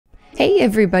Hey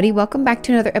everybody, welcome back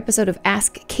to another episode of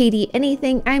Ask Kati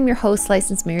Anything. I'm your host,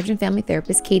 licensed marriage and family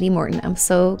therapist, Kati Morton. I'm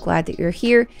so glad that you're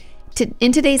here.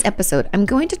 In today's episode, I'm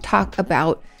going to talk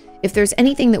about if there's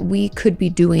anything that we could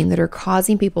be doing that are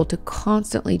causing people to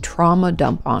constantly trauma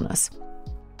dump on us.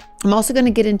 I'm also going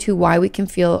to get into why we can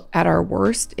feel at our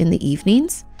worst in the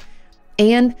evenings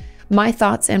and my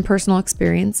thoughts and personal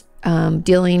experience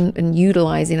dealing and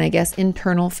utilizing,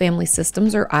 internal family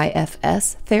systems or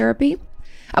IFS therapy.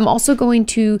 I'm also going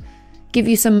to give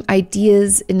you some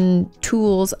ideas and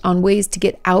tools on ways to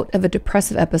get out of a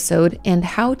depressive episode and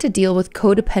how to deal with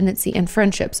codependency and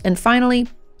friendships. And finally,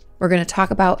 we're going to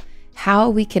talk about how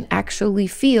we can actually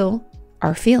feel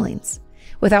our feelings.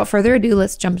 Without further ado,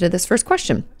 let's jump into this first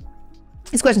question.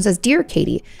 This question says, Dear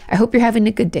Kati, I hope you're having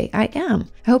a good day. I am.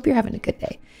 I hope you're having a good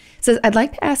day. It says, I'd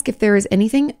like to ask if there is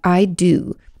anything I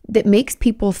do that makes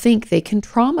people think they can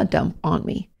trauma dump on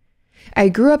me. I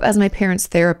grew up as my parents'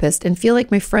 therapist and feel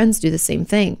like my friends do the same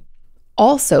thing.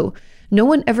 Also, no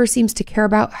one ever seems to care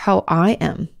about how I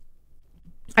am.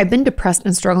 I've been depressed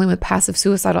and struggling with passive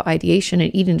suicidal ideation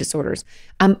and eating disorders.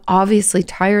 I'm obviously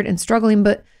tired and struggling,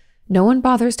 but no one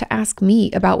bothers to ask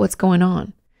me about what's going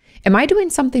on. Am I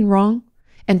doing something wrong?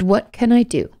 And what can I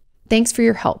do? Thanks for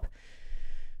your help.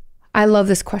 I love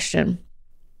this question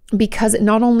because it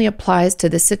not only applies to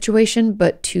this situation,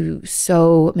 but to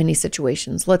so many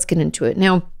situations. Let's get into it.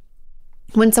 Now,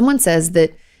 when someone says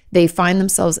that they find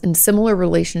themselves in similar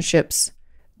relationships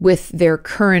with their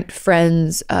current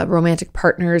friends, romantic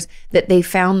partners that they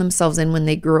found themselves in when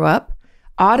they grew up,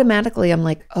 automatically I'm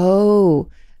like, oh,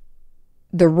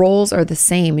 the roles are the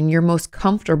same and you're most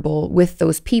comfortable with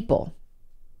those people.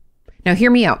 Now,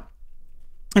 hear me out.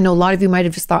 I know a lot of you might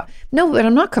have just thought, no, but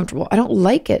I'm not comfortable. I don't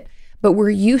like it. But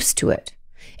we're used to it.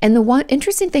 And the one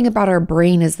interesting thing about our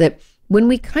brain is that when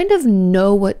we kind of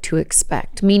know what to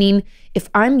expect, meaning if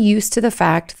I'm used to the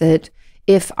fact that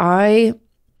if if I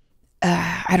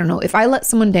let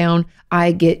someone down,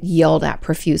 I get yelled at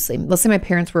profusely. Let's say my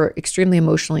parents were extremely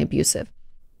emotionally abusive.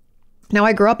 Now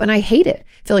I grew up and I hate it.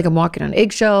 I feel like I'm walking on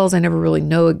eggshells. I never really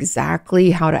know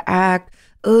exactly how to act.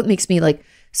 Oh, it makes me like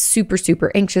super,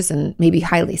 super anxious and maybe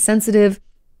highly sensitive.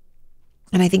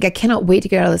 And I think I cannot wait to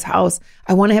get out of this house.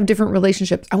 I want to have different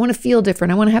relationships. I want to feel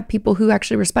different. I want to have people who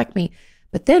actually respect me.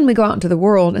 But then we go out into the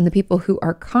world and the people who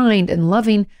are kind and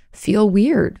loving feel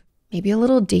weird, maybe a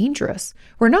little dangerous.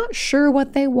 We're not sure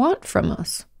what they want from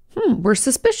us. We're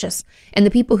suspicious. And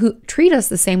the people who treat us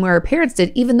the same way our parents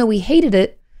did, even though we hated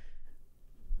it,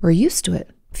 we're used to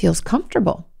it. Feels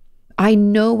comfortable. I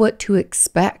know what to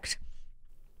expect.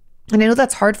 And I know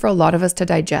that's hard for a lot of us to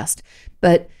digest,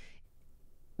 but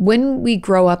when we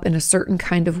grow up in a certain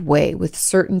kind of way with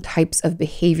certain types of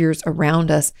behaviors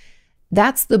around us,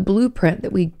 that's the blueprint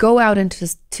that we go out into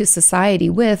society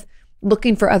with,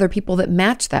 looking for other people that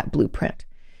match that blueprint.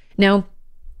 Now,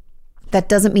 that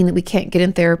doesn't mean that we can't get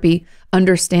in therapy,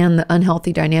 understand the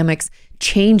unhealthy dynamics,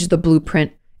 change the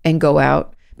blueprint and go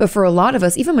out. But for a lot of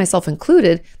us, even myself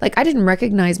included, like I didn't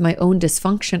recognize my own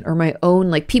dysfunction or my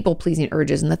own like people-pleasing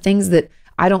urges and the things that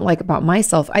I don't like about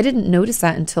myself. I didn't notice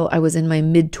that until I was in my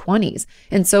mid-20s.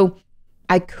 And so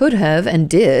I could have and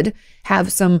did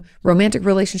have some romantic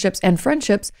relationships and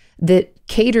friendships that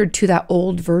catered to that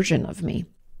old version of me.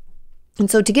 And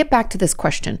so to get back to this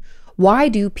question, why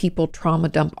do people trauma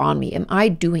dump on me? Am I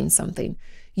doing something?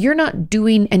 You're not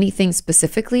doing anything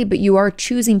specifically, but you are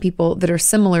choosing people that are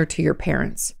similar to your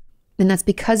parents. And that's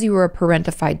because you were a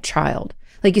parentified child.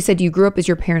 Like you said, you grew up as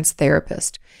your parents'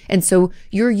 therapist. And so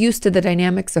you're used to the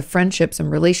dynamics of friendships and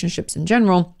relationships in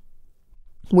general,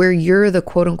 where you're the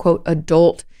quote unquote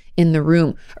adult in the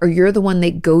room, or you're the one they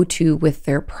go to with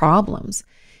their problems.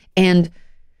 And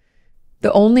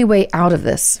the only way out of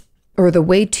this, or the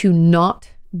way to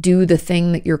not do the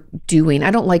thing that you're doing,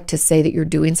 I don't like to say that you're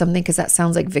doing something because that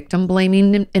sounds like victim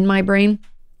blaming in my brain.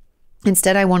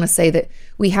 Instead, I want to say that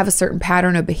we have a certain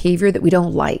pattern of behavior that we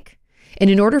don't like. And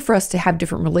in order for us to have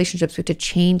different relationships, we have to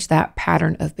change that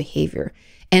pattern of behavior.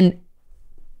 And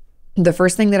the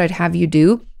first thing that I'd have you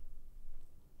do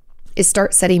is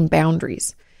start setting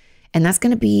boundaries. And that's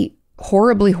going to be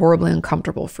horribly, horribly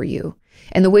uncomfortable for you.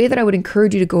 And the way that I would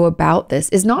encourage you to go about this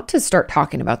is not to start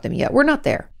talking about them yet. We're not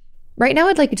there. Right now,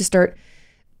 I'd like you to start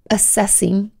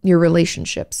assessing your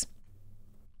relationships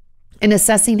and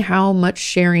assessing how much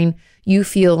sharing you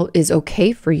feel is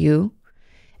okay for you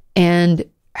and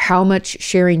how much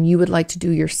sharing you would like to do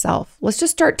yourself. Let's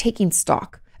just start taking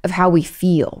stock of how we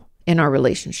feel in our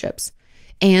relationships.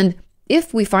 And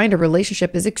if we find a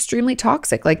relationship is extremely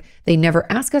toxic, like they never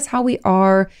ask us how we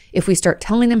are, if we start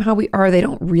telling them how we are, they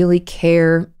don't really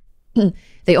care.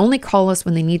 They only call us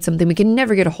when they need something. We can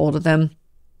never get a hold of them.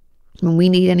 when we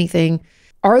need anything.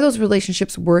 Are those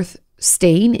relationships worth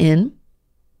staying in?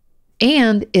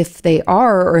 And if they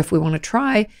are, or if we want to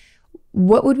try,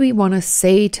 what would we want to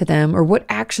say to them, or what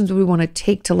actions would we want to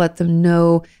take to let them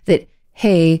know that,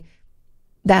 hey,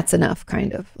 that's enough,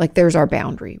 kind of like there's our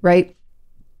boundary, right?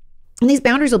 And these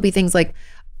boundaries will be things like,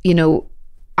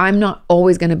 I'm not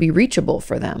always going to be reachable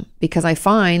for them, because I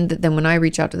find that then when I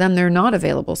reach out to them, they're not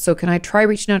available. So can I try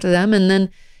reaching out to them? And then,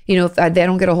 if they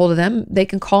don't get a hold of them, they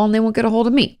can call and they won't get a hold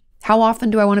of me. How often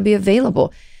do I want to be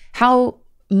available? How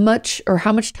much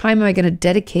time am I going to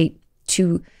dedicate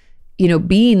to,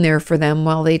 being there for them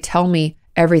while they tell me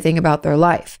everything about their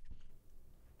life?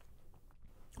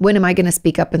 When am I going to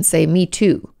speak up and say, me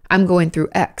too, I'm going through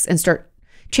X, and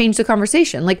change the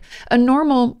conversation? Like a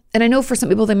normal, and I know for some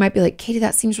people, they might be like, Katie,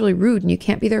 that seems really rude and you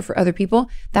can't be there for other people.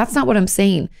 That's not what I'm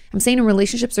saying. I'm saying in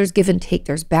relationships, there's give and take,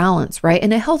 there's balance, right?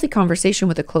 And a healthy conversation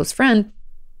with a close friend,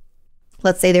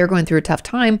 let's say they're going through a tough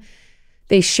time,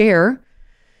 they share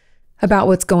about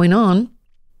what's going on.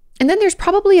 And then there's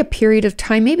probably a period of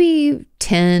time, maybe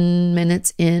 10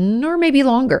 minutes in, or maybe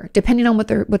longer, depending on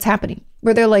what's happening,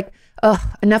 where they're like,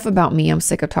 enough about me. I'm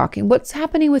sick of talking. What's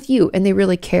happening with you? And they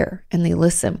really care, and they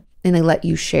listen, and they let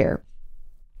you share.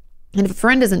 And if a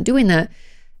friend isn't doing that,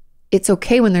 it's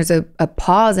okay when there's a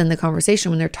pause in the conversation.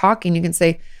 When they're talking, you can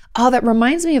say, oh, that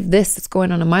reminds me of this that's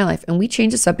going on in my life. And we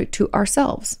change the subject to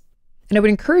ourselves. And I would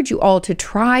encourage you all to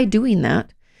try doing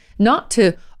that, not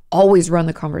to always run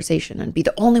the conversation and be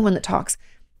the only one that talks,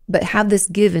 but have this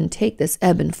give and take, this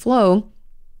ebb and flow.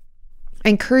 I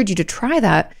encourage you to try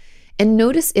that and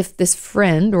notice if this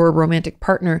friend or romantic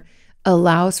partner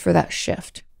allows for that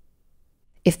shift.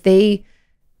 If they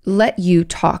let you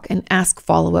talk and ask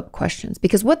follow-up questions,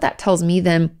 because what that tells me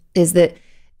then is that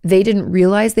they didn't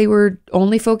realize they were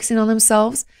only focusing on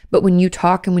themselves, but when you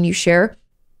talk and when you share,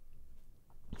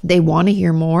 they want to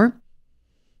hear more.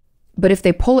 But if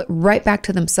they pull it right back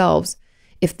to themselves,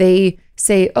 if they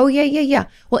say, oh, yeah.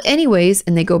 Well, anyways,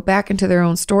 and they go back into their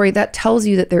own story, that tells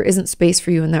you that there isn't space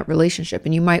for you in that relationship.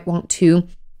 And you might want to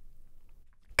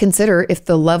consider if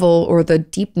the level or the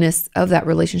deepness of that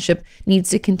relationship needs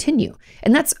to continue.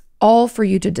 And that's all for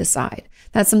you to decide.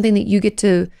 That's something that you get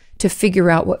to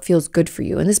figure out what feels good for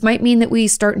you. And this might mean that we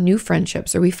start new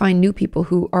friendships, or we find new people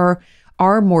who are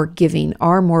more giving,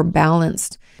 are more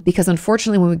balanced. Because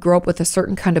unfortunately, when we grow up with a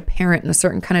certain kind of parent and a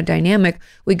certain kind of dynamic,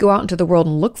 we go out into the world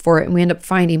and look for it, and we end up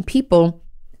finding people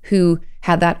who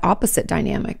had that opposite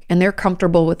dynamic, and they're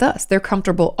comfortable with us. They're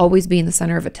comfortable always being the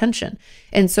center of attention.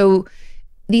 And so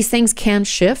these things can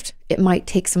shift. It might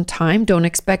take some time. Don't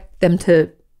expect them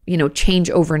to,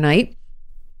 change overnight,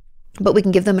 but we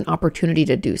can give them an opportunity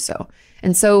to do so.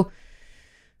 And so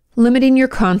limiting your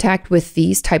contact with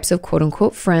these types of quote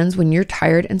unquote friends when you're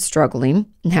tired and struggling,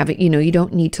 and having, you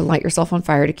don't need to light yourself on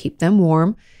fire to keep them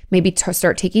warm. Maybe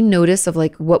start taking notice of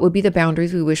like, what would be the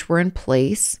boundaries we wish were in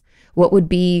place? What would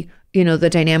be, the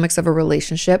dynamics of a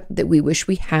relationship that we wish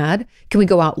we had? Can we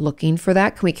go out looking for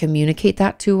that? Can we communicate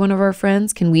that to one of our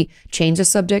friends? Can we change the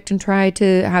subject and try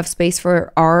to have space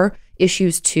for our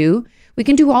issues too? We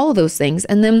can do all of those things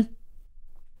and then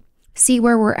see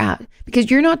where we're at, because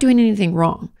you're not doing anything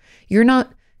wrong. You're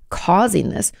not causing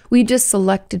this. We just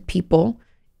selected people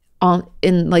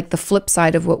in like the flip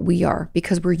side of what we are,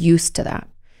 because we're used to that.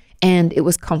 And it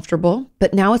was comfortable,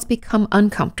 but now it's become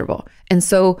uncomfortable. And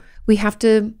so we have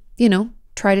to,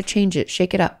 try to change it,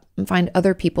 shake it up, and find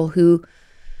other people who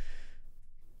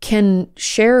can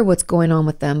share what's going on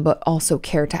with them, but also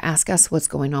care to ask us what's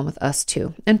going on with us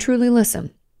too, and truly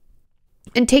listen.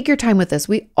 And take your time with this.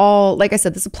 We all, like I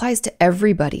said, this applies to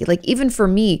everybody. Like even for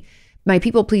me, my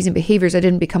people-pleasing behaviors I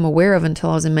didn't become aware of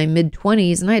until I was in my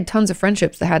mid-20s, and I had tons of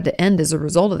friendships that had to end as a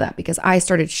result of that, because I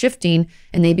started shifting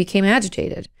and they became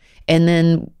agitated. And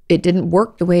then it didn't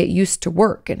work the way it used to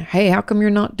work. And hey, how come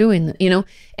you're not doing that?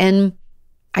 And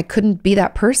I couldn't be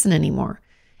that person anymore.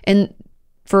 And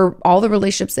for all the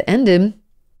relationships that ended,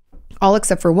 all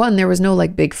except for one, there was no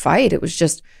like big fight. It was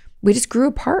just, we just grew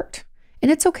apart,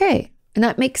 and it's okay. And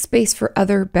that makes space for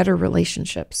other better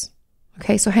relationships.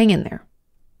 Okay, so hang in there.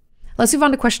 Let's move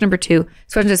on to question number 2.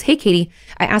 This question says, hey, Katie,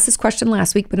 I asked this question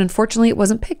last week, but unfortunately it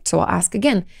wasn't picked, so I'll ask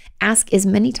again. Ask as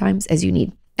many times as you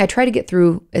need. I try to get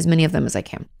through as many of them as I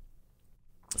can.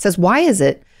 It says, why is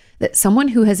it that someone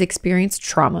who has experienced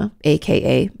trauma,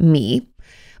 aka me,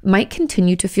 might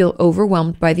continue to feel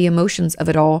overwhelmed by the emotions of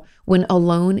it all when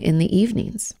alone in the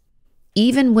evenings,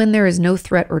 even when there is no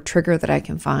threat or trigger that I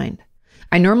can find?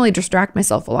 I normally distract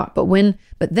myself a lot,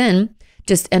 but then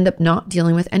just end up not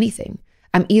dealing with anything.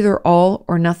 I'm either all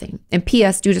or nothing. And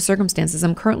P.S., due to circumstances,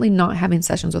 I'm currently not having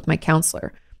sessions with my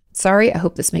counselor. Sorry, I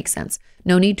hope this makes sense.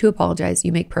 No need to apologize.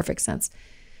 You make perfect sense.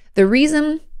 The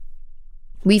reason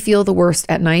we feel the worst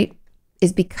at night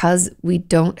is because we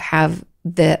don't have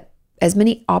as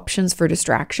many options for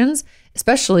distractions,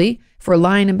 especially if we're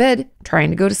lying in bed trying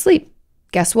to go to sleep.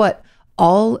 Guess what?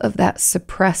 All of that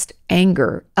suppressed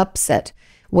anger, upset,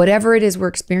 whatever it is we're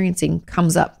experiencing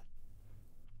comes up,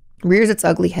 rears its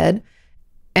ugly head,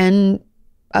 and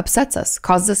upsets us,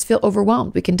 causes us to feel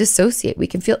overwhelmed. We can dissociate. We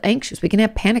can feel anxious. We can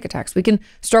have panic attacks. We can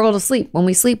struggle to sleep. When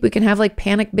we sleep, we can have like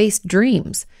panic-based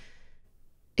dreams.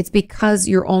 It's because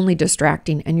you're only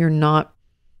distracting and you're not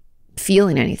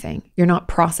feeling anything. You're not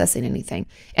processing anything.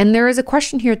 And there is a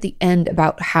question here at the end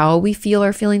about how we feel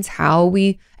our feelings, how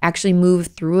we actually move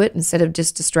through it instead of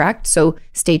just distract. So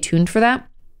stay tuned for that.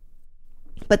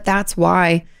 But that's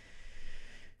why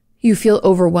you feel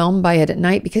overwhelmed by it at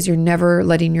night, because you're never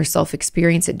letting yourself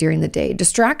experience it during the day.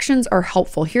 Distractions are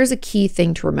helpful. Here's a key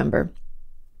thing to remember.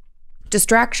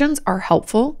 Distractions are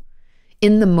helpful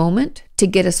in the moment to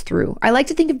get us through. I like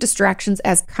to think of distractions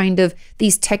as kind of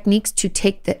these techniques to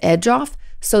take the edge off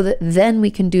so that then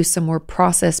we can do some more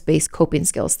process-based coping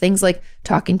skills. Things like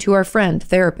talking to our friend,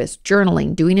 therapist,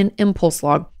 journaling, doing an impulse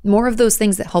log, more of those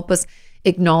things that help us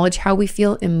acknowledge how we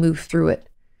feel and move through it.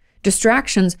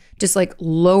 Distractions just like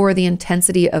lower the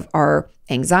intensity of our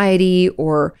anxiety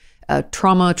or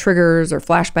trauma triggers or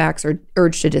flashbacks or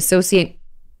urge to dissociate.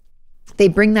 They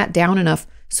bring that down enough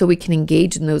so we can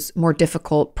engage in those more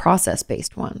difficult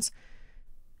process-based ones.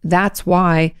 That's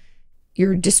why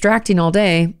you're distracting all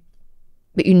day,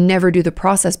 but you never do the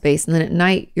process-based. And then at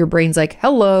night, your brain's like,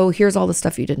 hello, here's all the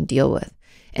stuff you didn't deal with.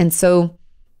 And so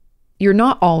you're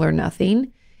not all or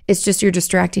nothing. It's just you're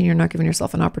distracting. You're not giving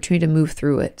yourself an opportunity to move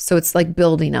through it. So it's like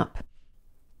building up.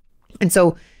 And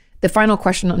so the final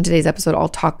question on today's episode, I'll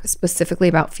talk specifically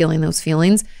about feeling those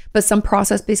feelings, but some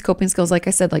process-based coping skills, like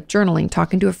I said, like journaling,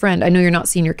 talking to a friend. I know you're not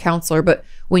seeing your counselor, but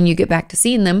when you get back to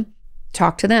seeing them,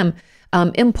 talk to them.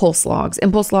 Impulse logs.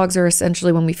 Impulse logs are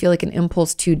essentially when we feel like an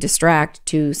impulse to distract,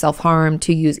 to self-harm,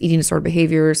 to use eating disorder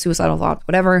behavior, suicidal thoughts,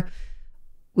 whatever.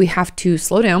 We have to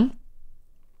slow down,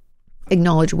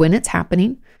 acknowledge when it's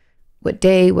happening, what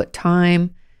day, what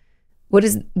time, what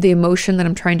is the emotion that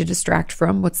I'm trying to distract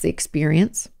from, what's the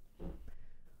experience,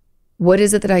 what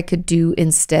is it that I could do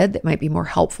instead that might be more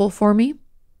helpful for me,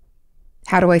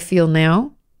 how do I feel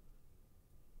now?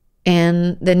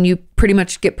 And then you pretty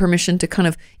much get permission to kind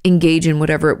of engage in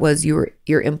whatever it was your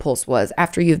impulse was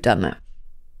after you've done that.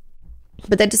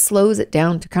 But that just slows it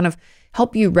down to kind of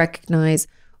help you recognize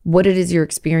what it is you're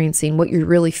experiencing, what you're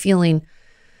really feeling,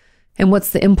 and what's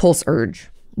the impulse urge.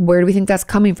 Where do we think that's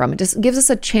coming from? It just gives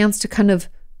us a chance to kind of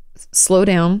slow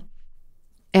down,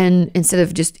 and instead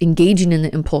of just engaging in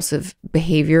the impulsive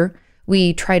behavior,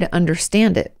 we try to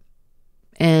understand it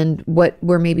and what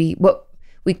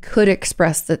we could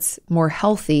express that's more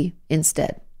healthy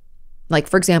instead. Like,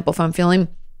 for example, if I'm feeling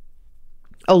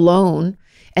alone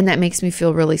and that makes me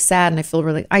feel really sad and I feel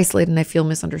really isolated and I feel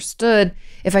misunderstood,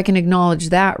 if I can acknowledge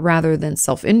that rather than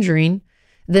self-injuring,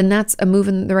 then that's a move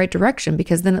in the right direction,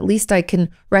 because then at least I can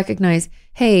recognize,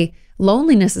 hey,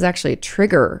 loneliness is actually a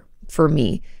trigger for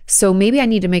me. So maybe I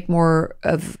need to make more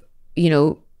of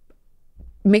an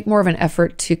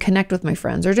effort to connect with my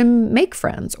friends, or to make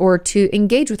friends, or to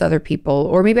engage with other people,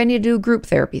 or maybe I need to do a group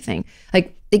therapy thing.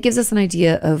 Like, it gives us an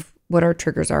idea of what our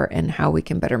triggers are and how we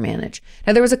can better manage.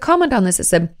 Now, there was a comment on this that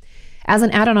said, as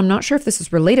an add-on, I'm not sure if this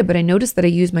is related, but I noticed that I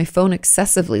use my phone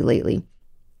excessively lately,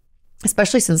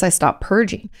 especially since I stopped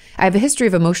purging. I have a history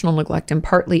of emotional neglect and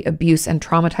partly abuse and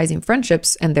traumatizing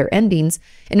friendships and their endings,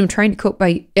 and am I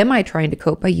trying to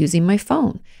cope by using my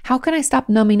phone? How can I stop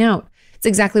numbing out? It's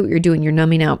exactly what you're doing. You're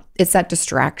numbing out. It's that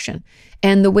distraction.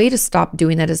 And the way to stop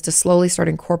doing that is to slowly start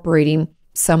incorporating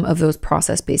some of those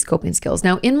process-based coping skills.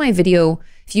 Now, in my video,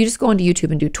 if you just go onto YouTube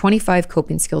and do 25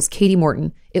 coping skills, Kati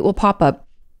Morton, it will pop up.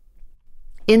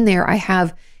 In there, I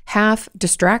have half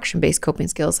distraction-based coping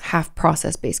skills, half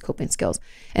process-based coping skills.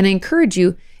 And I encourage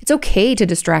you, it's okay to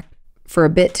distract for a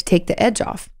bit to take the edge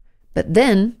off. But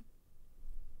then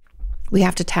we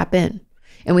have to tap in.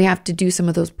 And we have to do some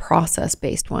of those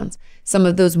process-based ones, some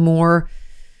of those more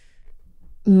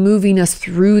moving us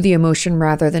through the emotion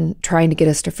rather than trying to get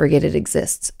us to forget it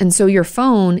exists. And so your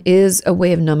phone is a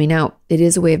way of numbing out. It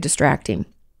is a way of distracting.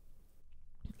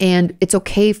 And it's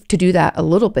okay to do that a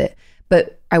little bit,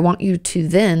 but I want you to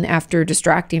then, after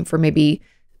distracting for maybe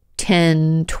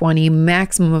 10, 20,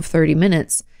 maximum of 30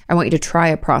 minutes, I want you to try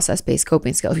a process-based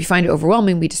coping skill. If you find it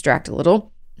overwhelming, we distract a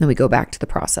little, then we go back to the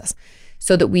process,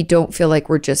 so that we don't feel like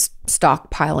we're just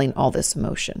stockpiling all this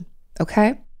emotion.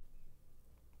 Okay?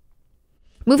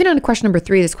 Moving on to question number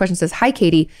 3, this question says, "Hi,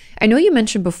 Katie. I know you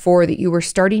mentioned before that you were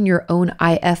starting your own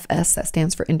IFS, that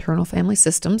stands for Internal Family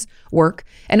Systems, work,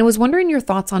 and I was wondering your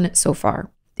thoughts on it so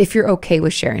far, if you're okay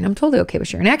with sharing." I'm totally okay with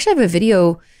sharing. I actually have a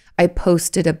video I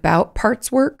posted about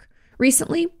parts work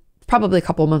recently, probably a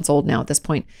couple months old now at this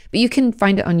point, but you can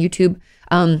find it on YouTube.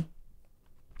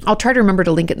 I'll try to remember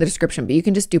to link it in the description, but you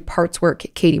can just do parts work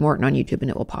Katie Morton on YouTube and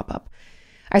it will pop up.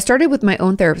 I started with my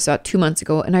own therapist about 2 months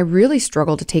ago, and I really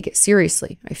struggle to take it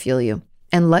seriously. I feel you.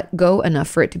 And let go enough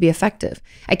for it to be effective.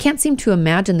 I can't seem to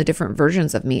imagine the different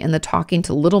versions of me, and the talking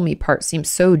to little me part seems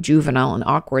so juvenile and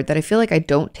awkward that I feel like I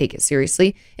don't take it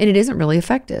seriously and it isn't really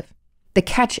effective. The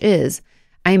catch is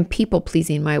I am people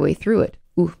pleasing my way through it.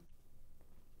 Ooh.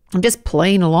 I'm just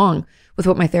playing along with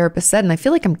what my therapist said, and I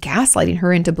feel like I'm gaslighting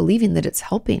her into believing that it's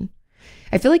helping.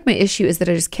 I feel like my issue is that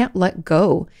I just can't let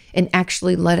go and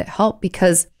actually let it help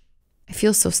because I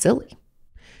feel so silly.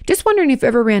 Just wondering if you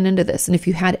ever ran into this and if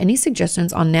you had any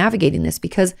suggestions on navigating this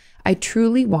because I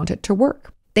truly want it to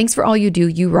work. Thanks for all you do.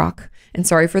 You rock. And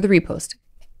sorry for the repost.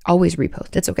 Always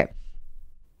repost. It's okay.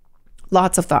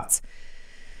 Lots of thoughts.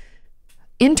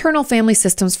 Internal family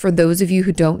systems, for those of you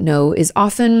who don't know, is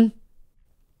often,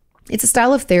 it's a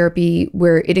style of therapy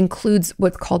where it includes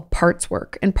what's called parts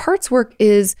work. And parts work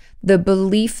is the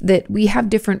belief that we have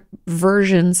different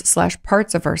versions /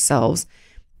 parts of ourselves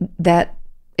that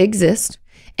exist.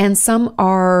 And some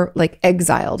are like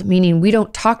exiled, meaning we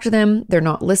don't talk to them. They're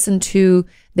not listened to.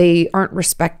 They aren't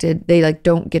respected. They like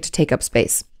don't get to take up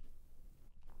space.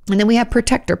 And then we have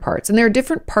protector parts, and there are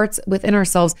different parts within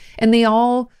ourselves, and they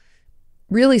all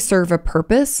really serve a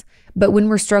purpose. But when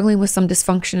we're struggling with some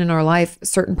dysfunction in our life,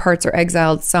 certain parts are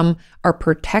exiled. Some are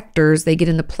protectors. They get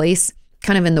into place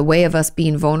kind of in the way of us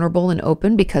being vulnerable and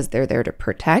open because they're there to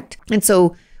protect. And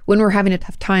so when we're having a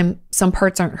tough time, some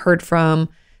parts aren't heard from,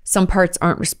 some parts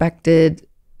aren't respected.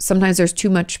 Sometimes there's too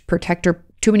many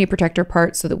protector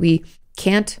parts so that we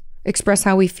can't express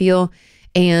how we feel.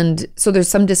 And so there's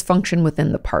some dysfunction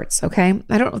within the parts, okay?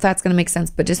 I don't know if that's going to make sense,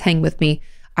 but just hang with me.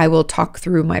 I will talk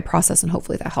through my process and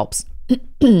hopefully that helps.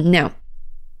 Now,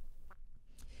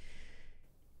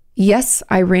 yes,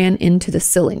 I ran into the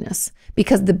silliness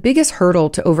because the biggest hurdle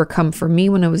to overcome for me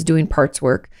when I was doing parts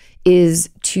work is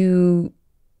to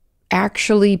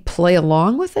actually play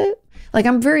along with it. Like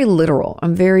I'm very literal.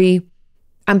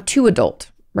 I'm too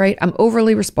adult, right? I'm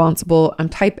overly responsible. I'm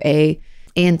type A.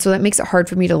 And so that makes it hard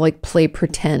for me to like play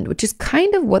pretend, which is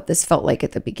kind of what this felt like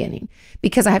at the beginning,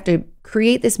 because I have to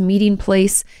create this meeting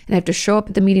place and I have to show up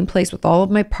at the meeting place with all of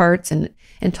my parts and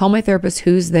tell my therapist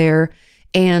who's there.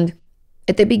 And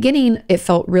at the beginning, it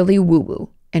felt really woo-woo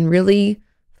and really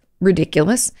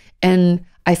ridiculous. And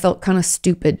I felt kind of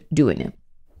stupid doing it.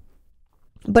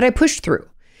 But I pushed through.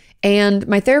 And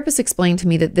my therapist explained to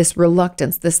me that this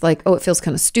reluctance, this like, oh, it feels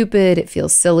kind of stupid, it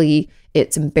feels silly,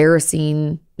 it's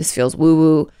embarrassing, this feels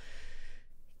woo-woo,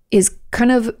 is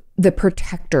kind of the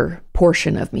protector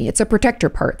portion of me. It's a protector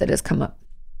part that has come up.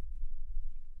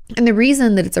 And the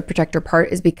reason that it's a protector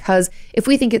part is because if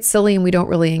we think it's silly and we don't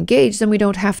really engage, then we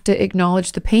don't have to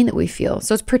acknowledge the pain that we feel.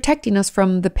 So it's protecting us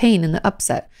from the pain and the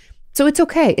upset. So it's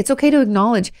okay. It's okay to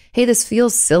acknowledge, hey, this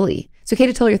feels silly. It's okay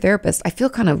to tell your therapist, I feel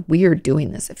kind of weird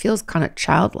doing this. It feels kind of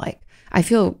childlike. I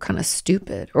feel kind of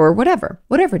stupid or whatever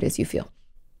it is you feel.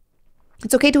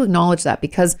 It's okay to acknowledge that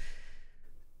because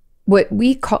what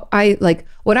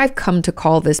I've come to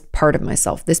call this part of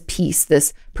myself, this piece,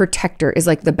 this protector is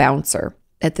like the bouncer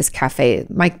at this cafe.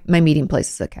 My meeting place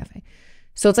is a cafe.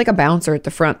 So it's like a bouncer at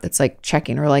the front that's like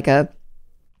checking, or like a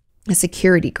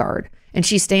security guard. And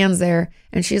she stands there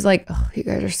and she's like, oh, you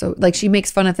guys are so, like, she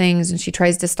makes fun of things and she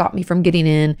tries to stop me from getting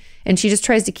in. And she just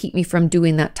tries to keep me from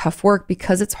doing that tough work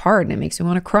because it's hard and it makes me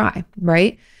want to cry,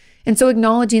 right? And so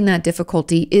acknowledging that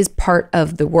difficulty is part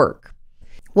of the work.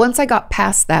 Once I got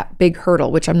past that big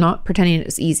hurdle, which I'm not pretending it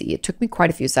was easy, it took me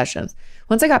quite a few sessions.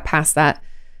 Once I got past that,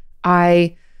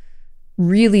 I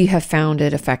really have found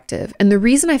it effective. And the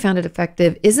reason I found it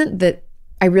effective isn't that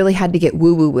I really had to get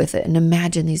woo-woo with it and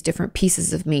imagine these different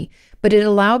pieces of me, but it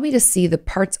allowed me to see the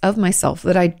parts of myself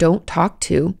that I don't talk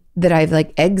to, that I've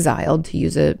like exiled, to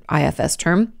use a IFS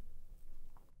term,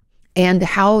 and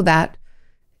how that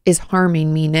is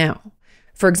harming me now.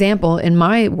 For example, in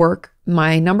my work,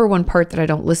 my number one part that I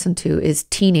don't listen to is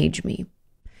teenage me.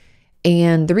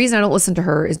 And the reason I don't listen to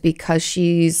her is because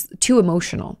she's too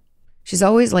emotional. She's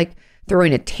always like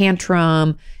throwing a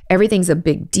tantrum. Everything's a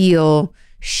big deal.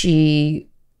 She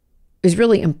is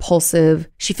really impulsive.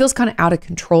 She feels kind of out of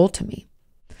control to me.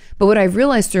 But what I've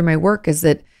realized through my work is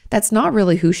that that's not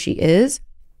really who she is.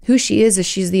 Who she is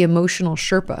she's the emotional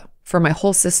Sherpa for my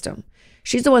whole system.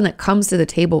 She's the one that comes to the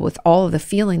table with all of the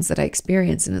feelings that I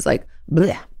experience and is like,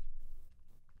 bleh,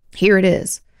 here it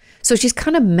is. So she's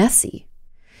kind of messy.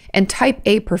 And type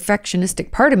A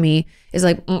perfectionistic part of me is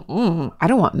like, I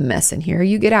don't want mess in here.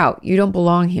 You get out. You don't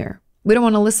belong here. We don't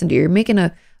want to listen to you. You're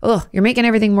making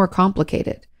everything more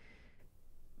complicated.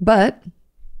 But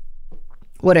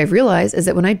what I've realized is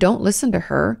that when I don't listen to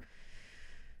her,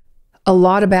 a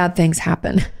lot of bad things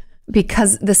happen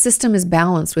because the system is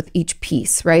balanced with each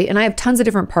piece, right? And I have tons of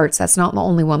different parts. That's not the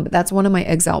only one, but that's one of my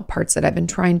exiled parts that I've been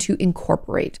trying to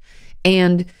incorporate.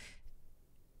 And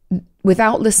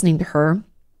without listening to her,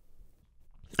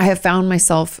 I have found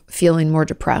myself feeling more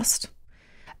depressed,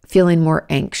 feeling more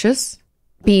anxious,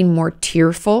 being more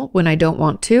tearful when I don't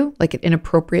want to, like at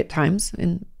inappropriate times,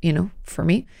 and for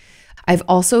me. I've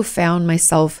also found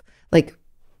myself like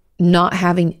not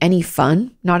having any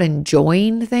fun, not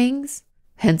enjoying things,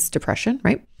 hence depression,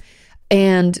 right?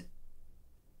 And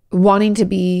wanting to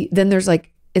be, then there's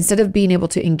like, instead of being able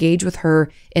to engage with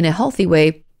her in a healthy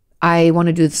way, I want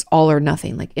to do this all or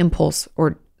nothing, like impulse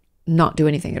or not do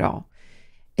anything at all.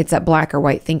 It's that black or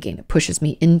white thinking. It pushes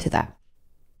me into that.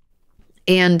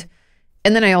 And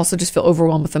then I also just feel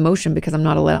overwhelmed with emotion because I'm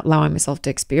not allowing myself to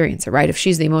experience it, right? If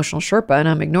she's the emotional Sherpa and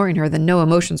I'm ignoring her, then no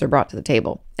emotions are brought to the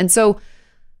table. And so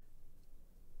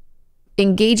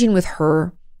engaging with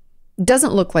her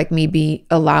doesn't look like me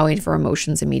allowing for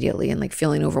emotions immediately and like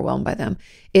feeling overwhelmed by them.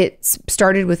 It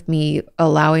started with me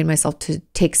allowing myself to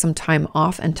take some time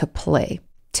off and to play,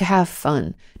 to have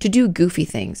fun, to do goofy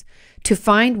things, to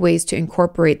find ways to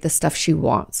incorporate the stuff she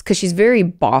wants. Because she's very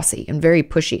bossy and very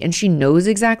pushy and she knows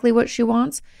exactly what she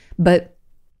wants. But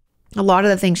a lot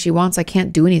of the things she wants, I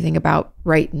can't do anything about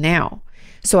right now.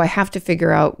 So I have to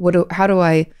figure out how do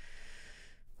I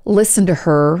listen to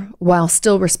her while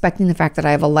still respecting the fact that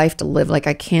I have a life to live. Like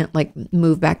I can't like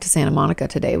move back to Santa Monica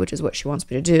today, which is what she wants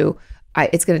me to do.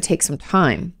 It's going to take some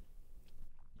time.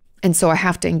 And so I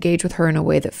have to engage with her in a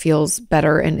way that feels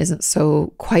better and isn't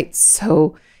quite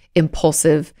so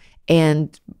impulsive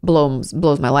and blows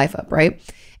my life up, right?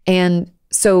 And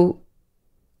so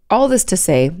all this to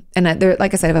say, and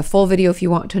like I said, I have a full video if you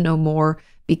want to know more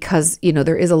because,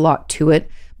 there is a lot to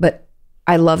it, but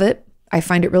I love it. I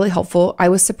find it really helpful. I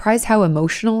was surprised how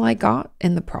emotional I got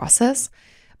in the process,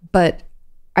 but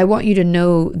I want you to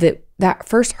know that that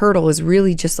first hurdle is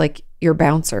really just like your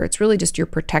bouncer. It's really just your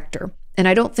protector. And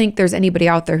I don't think there's anybody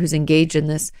out there who's engaged in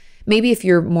this. Maybe if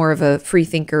you're more of a free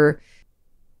thinker,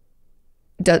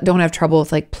 don't have trouble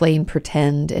with like playing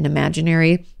pretend and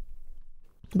imaginary.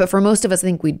 But for most of us, I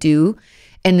think we do.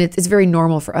 And it's very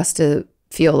normal for us to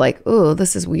feel like, oh,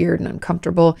 this is weird and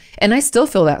uncomfortable. And I still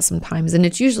feel that sometimes. And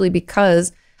it's usually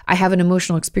because I have an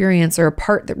emotional experience or a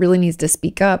part that really needs to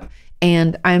speak up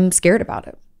and I'm scared about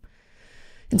it.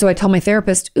 And so I tell my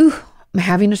therapist, ooh, I'm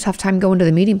having a tough time going to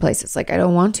the meeting place. It's like, I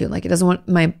don't want to, like, it doesn't want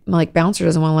my like bouncer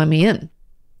doesn't want to let me in.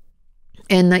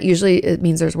 And that usually it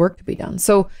means there's work to be done.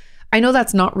 So I know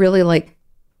that's not really like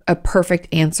a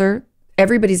perfect answer.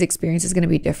 Everybody's experience is going to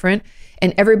be different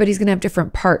and everybody's going to have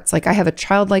different parts. Like I have a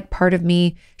childlike part of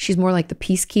me. She's more like the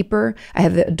peacekeeper. I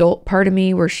have the adult part of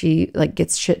me where she like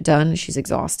gets shit done. She's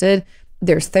exhausted.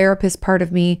 There's therapist part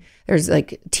of me. There's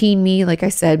like teen me. Like I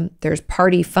said, there's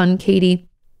party fun Katie.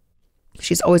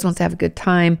 She's always wants to have a good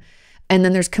time. And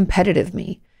then there's competitive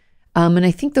me. And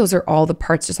I think those are all the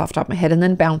parts just off the top of my head. And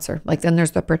then bouncer, like then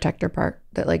there's the protector part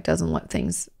that like doesn't let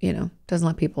things, doesn't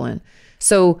let people in.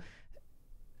 So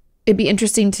it'd be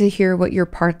interesting to hear what your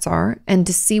parts are and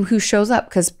to see who shows up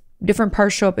because different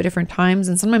parts show up at different times.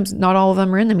 And sometimes not all of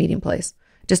them are in the meeting place.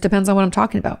 Just depends on what I'm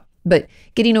talking about. But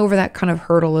getting over that kind of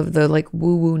hurdle of the like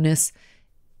woo-woo-ness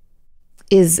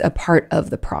is a part of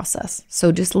the process.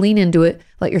 So just lean into it.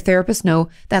 Let your therapist know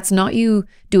that's not you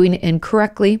doing it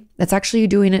incorrectly. That's actually you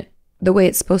doing it the way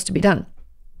it's supposed to be done.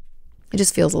 It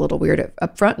just feels a little weird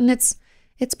up front and it's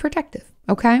protective.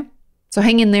 Okay. So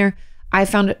hang in there. I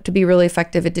found it to be really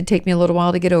effective. It did take me a little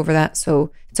while to get over that.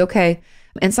 So it's okay.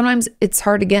 And sometimes it's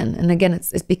hard again. And again,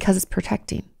 it's because it's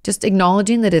protecting. Just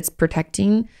acknowledging that it's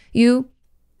protecting you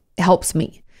helps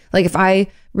me. Like if I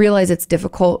realize it's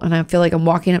difficult and I feel like I'm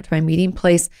walking up to my meeting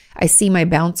place, I see my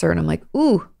bouncer and I'm like,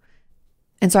 ooh.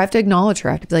 And so I have to acknowledge her.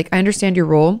 I have to be like, I understand your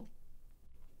role,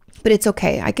 but it's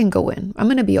okay. I can go in. I'm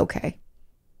going to be okay.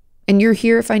 And you're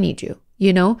here if I need you,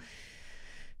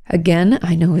 Again,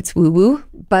 I know it's woo-woo,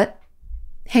 but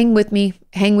hang with me,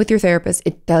 hang with your therapist.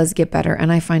 It does get better.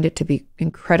 And I find it to be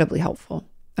incredibly helpful.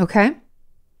 Okay.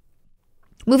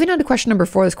 Moving on to question number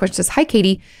 4. This question says, hi,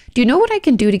 Katie, do you know what I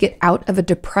can do to get out of a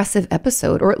depressive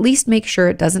episode or at least make sure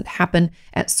it doesn't happen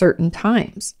at certain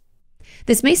times?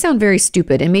 This may sound very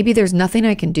stupid, and maybe there's nothing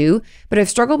I can do, but I've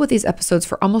struggled with these episodes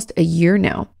for almost a year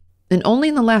now. And only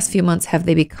in the last few months have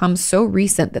they become so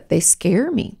recent that they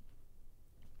scare me.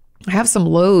 I have some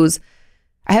lows.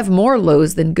 I have more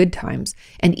lows than good times.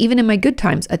 And even in my good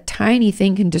times, a tiny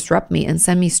thing can disrupt me and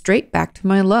send me straight back to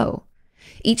my low.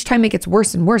 Each time it gets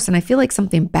worse and worse, and I feel like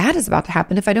something bad is about to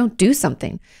happen if I don't do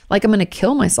something. Like I'm going to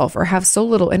kill myself or have so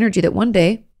little energy that one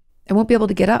day I won't be able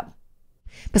to get up.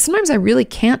 But sometimes I really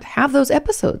can't have those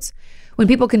episodes when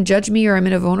people can judge me or I'm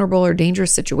in a vulnerable or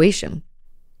dangerous situation.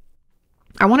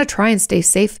 I want to try and stay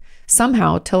safe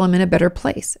somehow till I'm in a better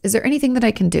place. Is there anything that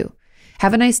I can do?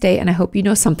 Have a nice day, and I hope you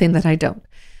know something that I don't.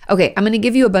 Okay, I'm going to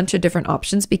give you a bunch of different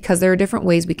options because there are different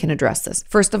ways we can address this.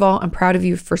 First of all, I'm proud of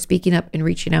you for speaking up and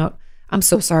reaching out. I'm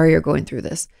so sorry you're going through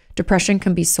this. Depression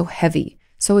can be so heavy,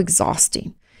 so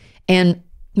exhausting. And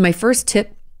my first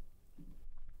tip,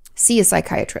 see a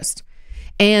psychiatrist.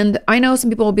 And I know some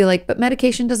people will be like, but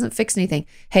medication doesn't fix anything.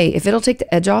 Hey, if it'll take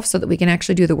the edge off so that we can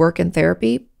actually do the work in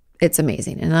therapy, it's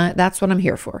amazing. And that's what I'm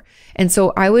here for. And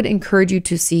so I would encourage you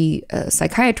to see a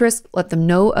psychiatrist, let them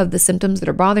know of the symptoms that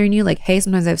are bothering you. Like, hey,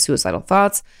 sometimes I have suicidal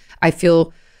thoughts. I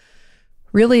feel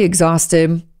really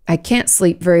exhausted. I can't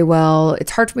sleep very well.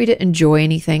 It's hard for me to enjoy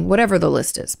anything, whatever the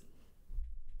list is.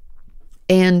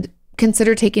 And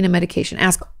consider taking a medication.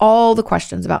 Ask all the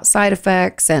questions about side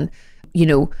effects and,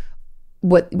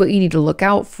 what you need to look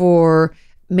out for.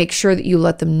 Make sure that you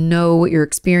let them know what you're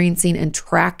experiencing and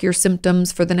track your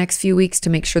symptoms for the next few weeks to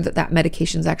make sure that that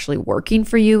medication is actually working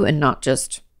for you and not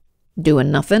just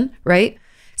doing nothing, right?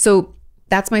 So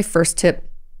that's my first tip.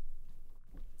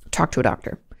 Talk to a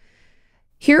doctor.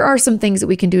 Here are some things that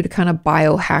we can do to kind of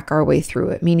biohack our way through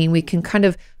it, meaning we can kind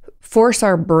of force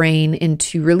our brain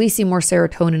into releasing more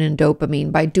serotonin and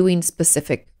dopamine by doing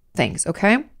specific things,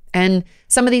 okay? And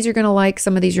some of these you're going to like,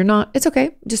 some of these you're not. It's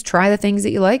okay. Just try the things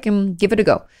that you like and give it a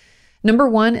go. Number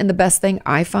one, and the best thing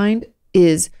I find,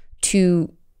 is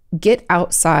to get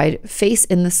outside, face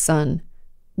in the sun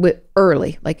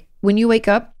early. Like when you wake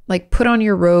up, like put on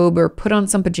your robe or put on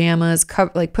some pajamas, put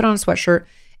on a sweatshirt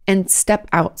and step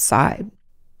outside.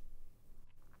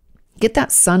 Get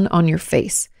that sun on your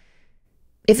face.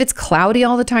 If it's cloudy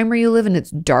all the time where you live and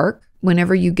it's dark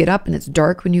whenever you get up and it's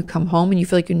dark when you come home and you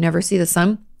feel like you never see the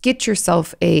sun, get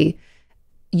yourself a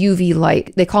UV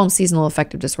light. They call them seasonal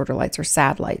affective disorder lights or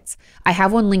SAD lights. I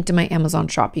have one linked in my Amazon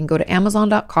shop. You can go to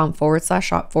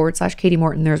amazon.com/shop/Kati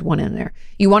Morton. There's one in there.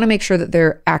 You want to make sure that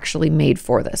they're actually made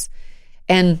for this.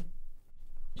 And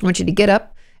I want you to get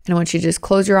up and I want you to just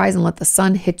close your eyes and let the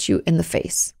sun hit you in the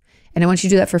face. And I want you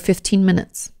to do that for 15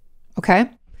 minutes. Okay?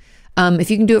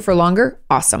 If you can do it for longer,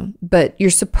 awesome. But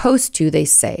you're supposed to, they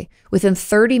say, within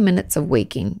 30 minutes of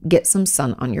waking, get some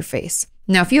sun on your face.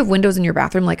 Now, if you have windows in your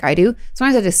bathroom like I do,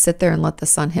 sometimes I just sit there and let the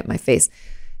sun hit my face.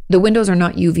 The windows are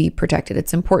not UV protected.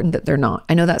 It's important that they're not.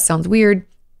 I know that sounds weird.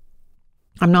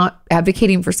 I'm not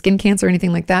advocating for skin cancer or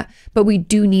anything like that, but we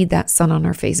do need that sun on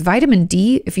our face. Vitamin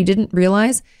D, if you didn't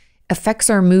realize, affects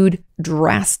our mood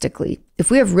drastically. If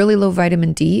we have really low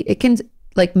vitamin D, it can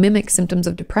mimic symptoms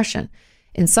of depression.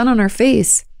 And sun on our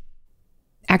face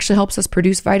actually helps us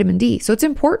produce vitamin D. So it's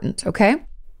important, okay?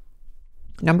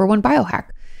 Number one,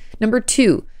 biohack. Number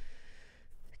two,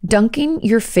 dunking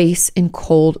your face in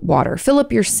cold water. Fill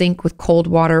up your sink with cold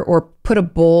water or put a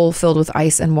bowl filled with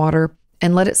ice and water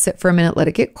and let it sit for a minute, let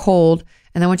it get cold.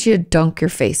 And then I want you to dunk your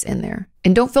face in there.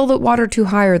 And don't fill the water too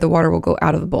high or the water will go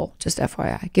out of the bowl. Just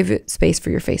FYI, give it space for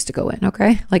your face to go in,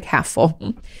 okay? Like half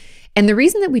full. And the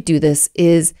reason that we do this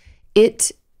is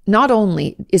it not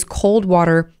only is cold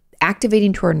water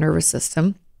activating to our nervous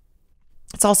system,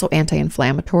 it's also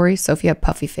anti-inflammatory. So if you have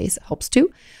puffy face, it helps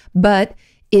too. But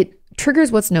it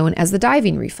triggers what's known as the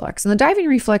diving reflex. And the diving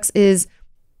reflex is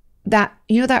that,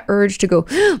 that urge to go,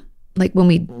 like when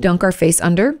we dunk our face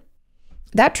under,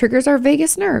 that triggers our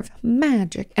vagus nerve.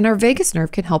 Magic. And our vagus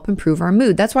nerve can help improve our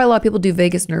mood. That's why a lot of people do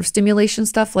vagus nerve stimulation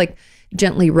stuff, like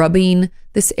gently rubbing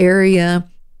this area,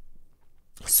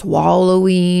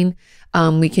 swallowing.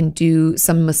 We can do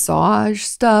some massage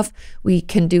stuff. I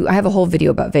have a whole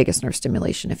video about vagus nerve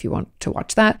stimulation if you want to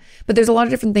watch that. But there's a lot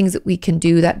of different things that we can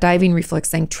do. That diving reflex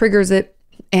thing triggers it,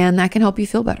 and that can help you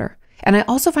feel better. And I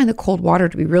also find the cold water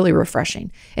to be really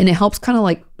refreshing, and it helps kind of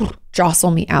like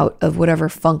jostle me out of whatever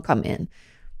funk I'm in.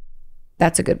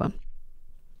 That's a good one.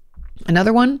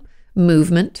 Another one,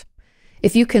 movement.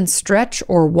 If you can stretch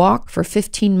or walk for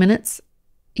 15 minutes,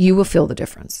 you will feel the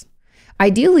difference.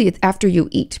 Ideally, it's after you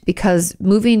eat, because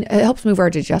moving, it helps move our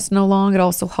digestion along. It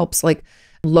also helps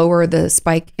lower the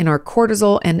spike in our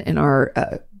cortisol and in our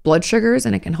blood sugars,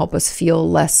 and it can help us feel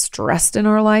less stressed in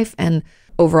our life and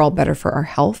overall better for our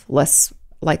health, less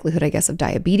likelihood, I guess, of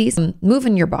diabetes.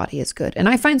 Moving your body is good. And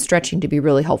I find stretching to be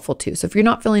really helpful too. So if you're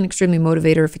not feeling extremely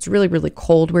motivated, or if it's really, really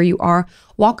cold where you are,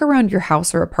 walk around your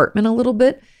house or apartment a little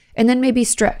bit and then maybe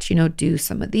stretch, do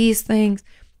some of these things,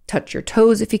 touch your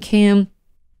toes if you can,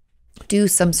 do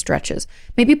some stretches,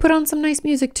 maybe put on some nice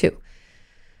music too.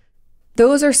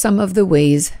 Those are some of the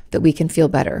ways that we can feel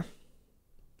better.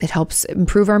 It helps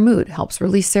improve our mood, helps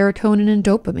release serotonin and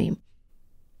dopamine.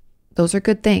 Those are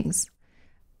good things.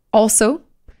 Also,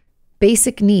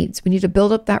 basic needs. We need to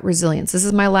build up that resilience. This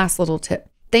is my last little tip.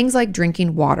 Things like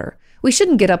drinking water. We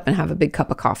shouldn't get up and have a big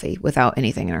cup of coffee without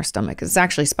anything in our stomach, because it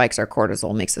actually spikes our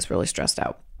cortisol, makes us really stressed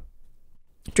out.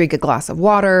 Drink a glass of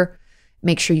water.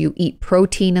 Make sure you eat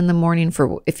protein in the morning.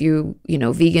 For if you,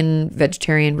 vegan,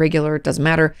 vegetarian, regular, it doesn't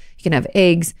matter. You can have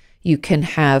eggs. You can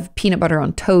have peanut butter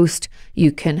on toast.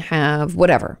 You can have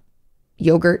whatever.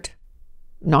 Yogurt,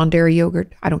 non-dairy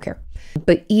yogurt. I don't care.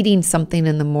 But eating something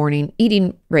in the morning,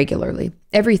 eating regularly,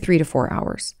 every 3 to 4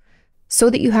 hours, so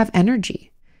that you have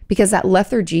energy, because that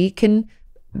lethargy can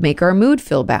make our mood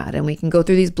feel bad, and we can go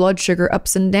through these blood sugar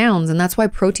ups and downs. And that's why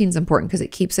protein's important, because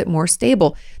it keeps it more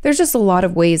stable. There's just a lot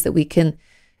of ways that we can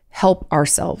help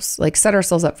ourselves, like set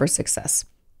ourselves up for success.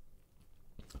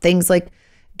 Things like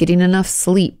getting enough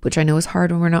sleep, which I know is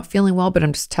hard when we're not feeling well, but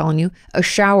I'm just telling you, a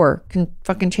shower can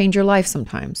fucking change your life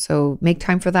sometimes. So make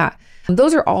time for that. And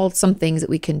those are all some things that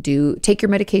we can do. Take your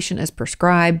medication as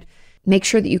prescribed. Make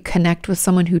sure that you connect with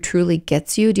someone who truly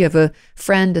gets you. Do you have a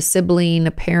friend, a sibling,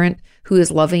 a parent who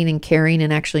is loving and caring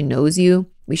and actually knows you?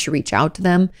 We should reach out to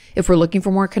them. If we're looking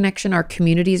for more connection, our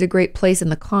community is a great place in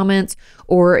the comments,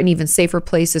 or an even safer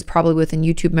place is probably within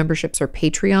YouTube memberships or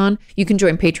Patreon. You can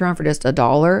join Patreon for just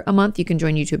 $1 a month. You can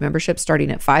join YouTube memberships starting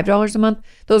at $5 a month.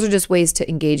 Those are just ways to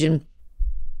engage in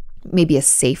maybe a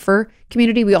safer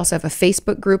community. We also have a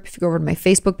Facebook group. If you go over to my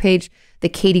Facebook page, the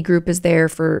Kati group is there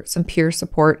for some peer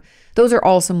support. Those are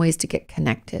all some ways to get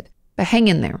connected. But hang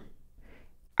in there.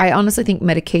 I honestly think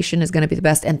medication is going to be the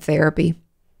best, and therapy.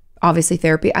 Obviously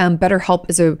therapy. BetterHelp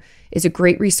is a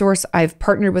great resource. I've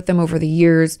partnered with them over the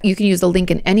years. You can use the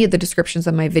link in any of the descriptions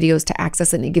of my videos to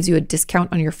access it, and it gives you a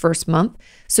discount on your first month.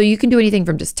 So you can do anything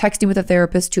from just texting with a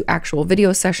therapist to actual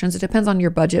video sessions. It depends on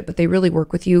your budget, but they really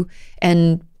work with you,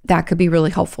 and that could be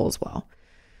really helpful as well.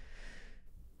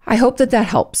 I hope that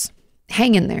helps.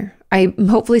 Hang in there.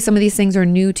 Hopefully some of these things are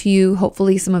new to you.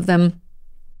 Hopefully some of them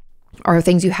are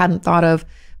things you hadn't thought of,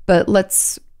 but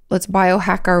let's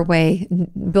biohack our way,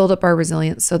 build up our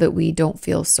resilience so that we don't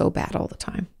feel so bad all the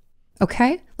time.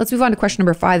 Okay, let's move on to question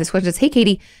number 5. This question is, hey,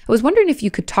 Kati, I was wondering if you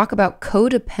could talk about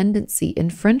codependency in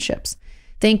friendships.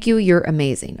 Thank you. You're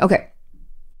amazing. Okay.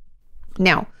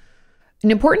 Now,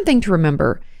 an important thing to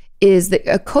remember is that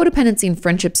a codependency in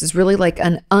friendships is really like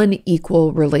an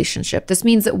unequal relationship. This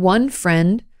means that one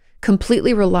friend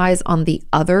completely relies on the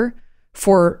other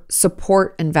for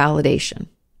support and validation.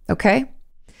 Okay?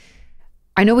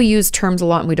 I know we use terms a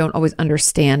lot and we don't always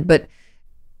understand, but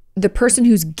the person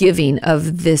who's giving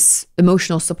of this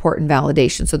emotional support and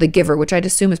validation, so the giver, which I'd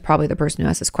assume is probably the person who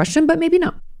asked this question, but maybe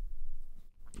not.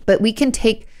 But we can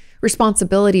take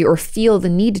responsibility, or feel the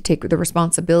need to take the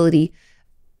responsibility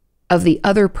of the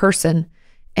other person,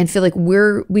 and feel like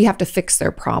we have to fix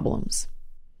their problems.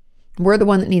 We're the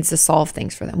one that needs to solve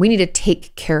things for them. We need to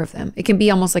take care of them. It can be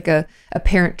almost like a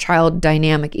parent-child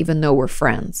dynamic, even though we're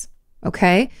friends.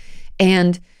 Okay?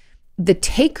 And the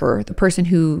taker, the person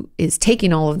who is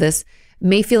taking all of this,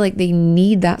 may feel like they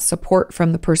need that support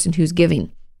from the person who's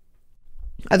giving.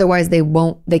 Otherwise,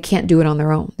 they can't do it on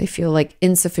their own. They feel like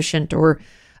insufficient or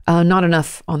not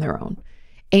enough on their own.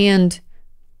 And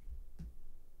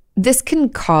this can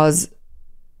cause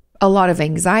a lot of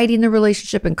anxiety in the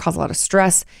relationship and cause a lot of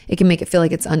stress. It can make it feel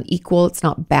like it's unequal. It's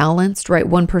not balanced, right?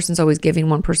 One person's always giving,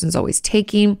 one person's always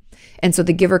taking. And so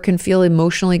the giver can feel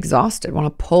emotionally exhausted, want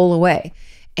to pull away.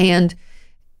 And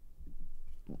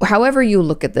however you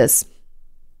look at this,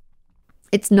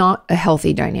 it's not a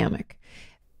healthy dynamic.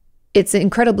 It's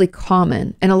incredibly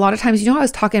common. And a lot of times, I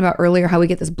was talking about earlier how we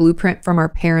get this blueprint from our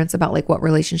parents about like what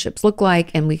relationships look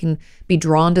like, and we can be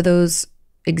drawn to those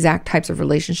exact types of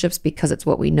relationships because it's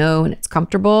what we know and it's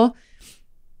comfortable.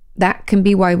 That can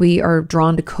be why we are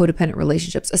drawn to codependent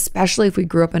relationships, especially if we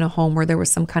grew up in a home where there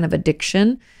was some kind of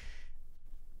addiction.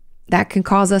 That can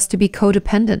cause us to be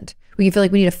codependent. We can feel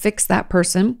like we need to fix that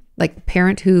person, like a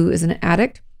parent who is an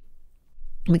addict.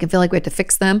 We can feel like we have to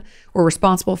fix them. We're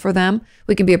responsible for them.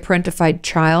 We can be a parentified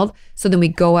child. So then we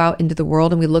go out into the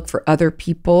world and we look for other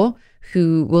people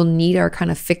who will need our kind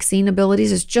of fixing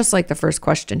abilities. It's just like the first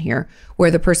question here,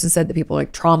 where the person said that people are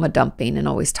like trauma dumping and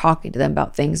always talking to them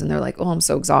about things. And they're like, oh, I'm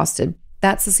so exhausted.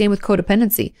 That's the same with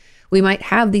codependency. We might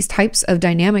have these types of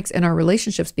dynamics in our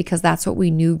relationships because that's what we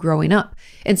knew growing up.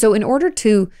 And so in order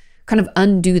to kind of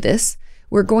undo this,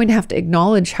 we're going to have to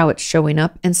acknowledge how it's showing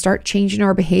up and start changing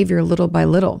our behavior little by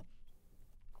little.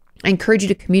 I encourage you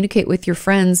to communicate with your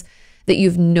friends that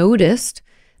you've noticed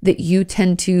that you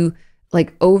tend to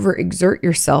like overexert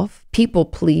yourself, people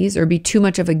please, or be too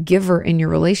much of a giver in your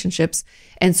relationships.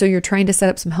 And so you're trying to set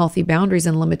up some healthy boundaries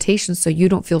and limitations so you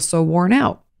don't feel so worn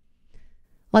out.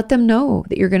 Let them know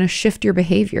that you're going to shift your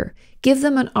behavior. Give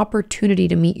them an opportunity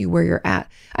to meet you where you're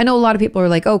at. I know a lot of people are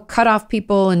like, oh, cut off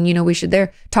people and,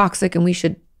 they're toxic and we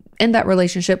should end that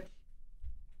relationship.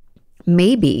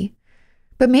 Maybe,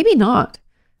 but maybe not.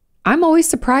 I'm always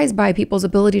surprised by people's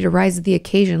ability to rise to the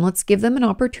occasion. Let's give them an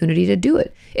opportunity to do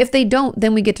it. If they don't,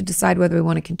 then we get to decide whether we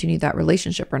want to continue that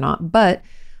relationship or not. But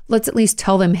let's at least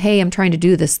tell them, hey, I'm trying to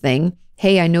do this thing.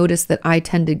 Hey, I noticed that I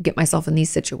tend to get myself in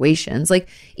these situations. Like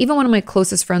even one of my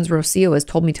closest friends, Rocio, has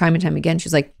told me time and time again,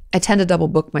 she's like, I tend to double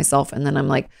book myself. And then I'm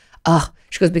like,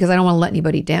 she goes, because I don't want to let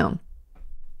anybody down.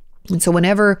 And so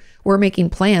whenever we're making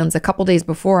plans, a couple days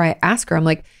before I ask her, I'm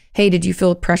like, hey, did you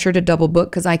feel pressure to double book?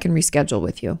 Because I can reschedule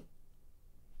with you.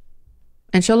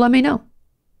 And she'll let me know.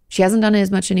 She hasn't done it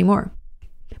as much anymore,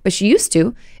 but she used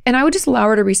to. And I would just allow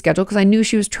her to reschedule because I knew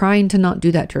she was trying to not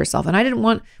do that to herself. And I didn't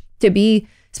want to be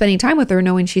spending time with her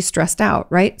knowing she's stressed out,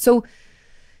 right? So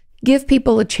give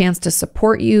people a chance to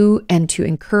support you and to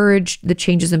encourage the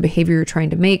changes in behavior you're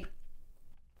trying to make.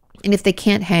 And if they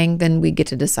can't hang, then we get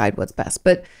to decide what's best.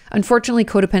 But unfortunately,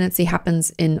 codependency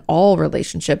happens in all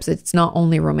relationships. It's not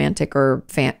only romantic or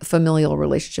familial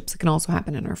relationships. It can also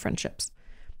happen in our friendships.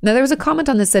 Now, there was a comment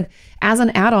on this that said, as an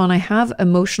add-on, I have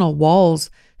emotional walls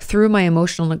through my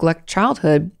emotional neglect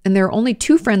childhood, and there are only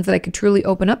 2 friends that I could truly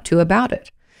open up to about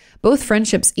it. Both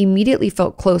friendships immediately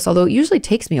felt close, although it usually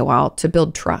takes me a while to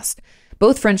build trust.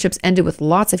 Both friendships ended with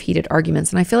lots of heated arguments,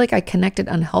 and I feel like I connected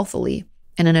unhealthily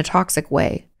and in a toxic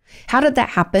way. How did that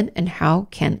happen, and how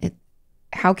can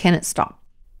it stop?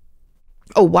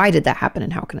 Oh, why did that happen,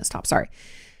 and how can it stop? Sorry.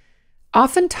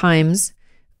 Oftentimes,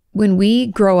 when we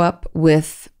grow up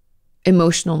with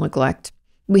emotional neglect,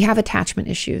 we have attachment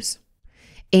issues.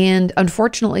 And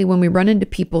unfortunately, when we run into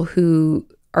people who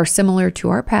are similar to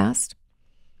our past,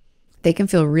 they can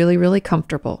feel really, really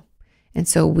comfortable. And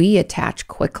so we attach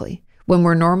quickly. When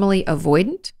we're normally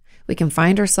avoidant, we can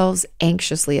find ourselves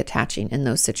anxiously attaching in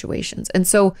those situations. And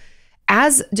so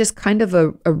as just kind of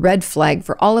a red flag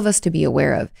for all of us to be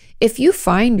aware of, if you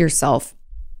find yourself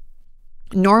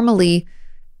normally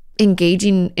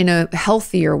engaging in a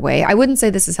healthier way, I wouldn't say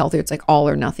this is healthier. It's like all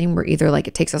or nothing. We're either like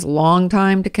it takes us a long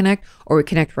time to connect or we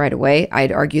connect right away.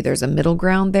 I'd argue there's a middle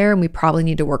ground there and we probably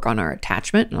need to work on our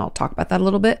attachment. And I'll talk about that a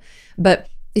little bit. But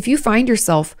if you find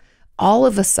yourself all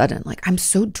of a sudden, like, I'm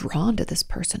so drawn to this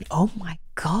person. Oh my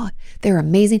God, they're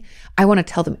amazing. I want to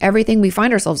tell them everything. We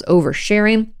find ourselves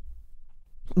oversharing.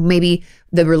 Maybe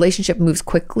the relationship moves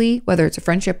quickly, whether it's a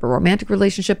friendship or romantic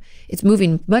relationship, it's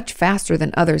moving much faster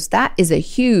than others. That is a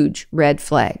huge red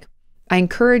flag. I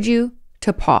encourage you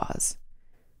to pause,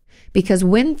 because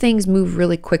when things move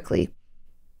really quickly,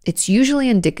 it's usually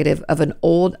indicative of an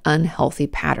old unhealthy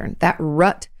pattern. That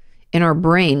rut in our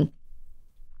brain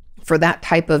for that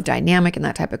type of dynamic and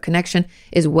that type of connection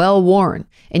is well worn.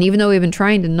 And even though we've been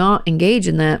trying to not engage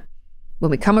in that,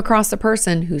 when we come across a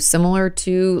person who's similar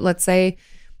to, let's say,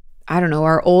 I don't know,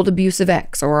 our old abusive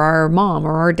ex or our mom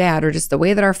or our dad, or just the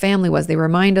way that our family was, they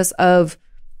remind us of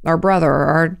our brother or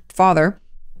our father,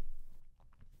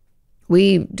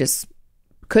 we just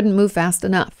couldn't move fast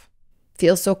enough.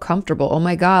 Feel so comfortable. Oh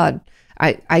my God,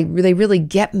 they really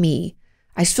get me.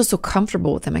 I just feel so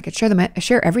comfortable with them. I could share them. I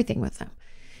share everything with them.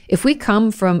 If we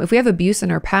have abuse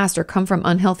in our past or come from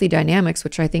unhealthy dynamics,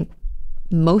 which I think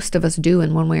most of us do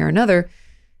in one way or another,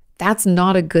 that's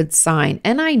not a good sign.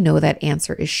 And I know that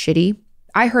answer is shitty.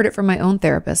 I heard it from my own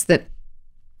therapist that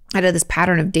I had this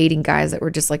pattern of dating guys that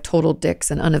were just like total dicks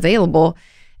and unavailable.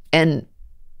 And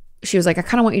she was like, I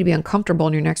kind of want you to be uncomfortable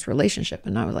in your next relationship.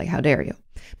 And I was like, how dare you?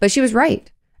 But she was right.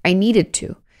 I needed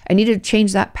to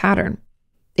change that pattern.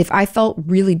 If I felt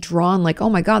really drawn, like, oh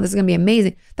my God, this is going to be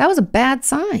amazing, that was a bad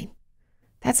sign.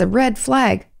 That's a red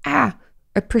flag. I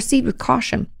proceed with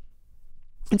caution.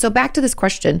 And so back to this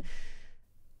question,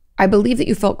 I believe that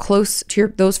you felt close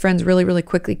to those friends really, really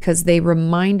quickly because they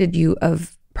reminded you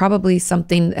of probably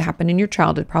something that happened in your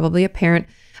childhood, probably a parent.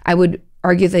 I would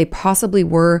argue they possibly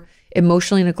were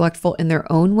emotionally neglectful in their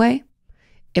own way.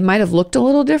 It might have looked a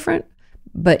little different,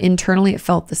 but internally it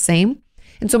felt the same.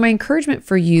 And so my encouragement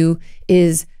for you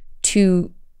is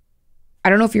to, I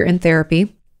don't know if you're in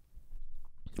therapy,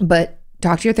 but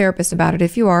talk to your therapist about it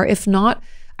if you are. If not,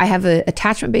 I have an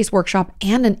attachment-based workshop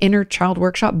and an inner child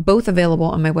workshop, both available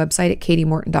on my website at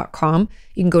katiemorton.com.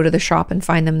 You can go to the shop and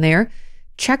find them there.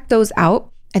 Check those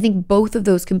out. I think both of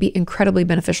those can be incredibly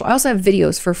beneficial. I also have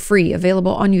videos for free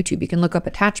available on YouTube. You can look up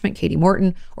attachment Katie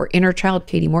Morton or inner child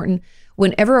Katie Morton.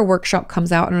 Whenever a workshop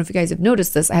comes out, I don't know if you guys have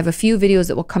noticed this, I have a few videos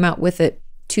that will come out with it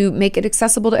to make it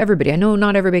accessible to everybody. I know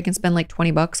not everybody can spend like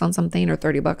 $20 on something or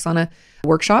 $30 on a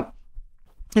workshop.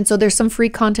 And so there's some free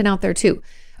content out there too.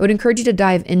 I would encourage you to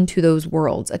dive into those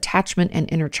worlds, attachment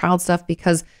and inner child stuff,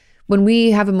 because when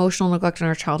we have emotional neglect in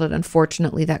our childhood,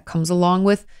 unfortunately, that comes along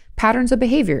with patterns of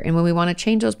behavior. And when we want to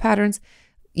change those patterns,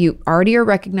 you already are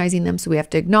recognizing them. So we have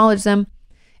to acknowledge them.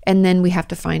 And then we have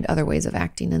to find other ways of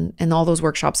acting. And all those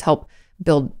workshops help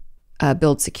build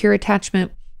secure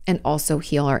attachment and also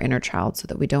heal our inner child so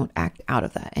that we don't act out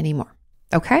of that anymore.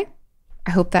 Okay?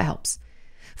 I hope that helps.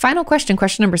 Final question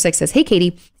number 6 says, hey,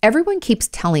 Katie, everyone keeps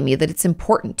telling me that it's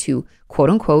important to, quote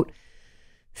unquote,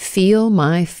 feel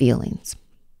my feelings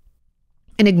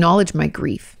and acknowledge my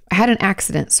grief. I had an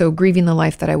accident, so grieving the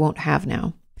life that I won't have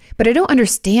now. But I don't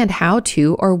understand how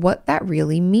to or what that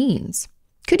really means.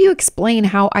 Could you explain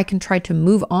how I can try to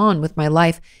move on with my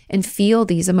life and feel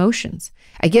these emotions?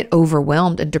 I get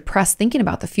overwhelmed and depressed thinking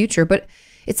about the future, but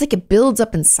it's like it builds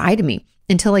up inside of me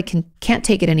until I can't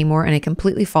take it anymore and I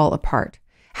completely fall apart.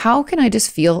 How can I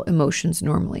just feel emotions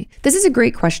normally? This is a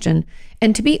great question.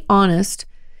 And to be honest,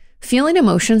 feeling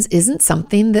emotions isn't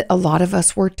something that a lot of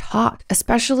us were taught,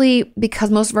 especially because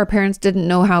most of our parents didn't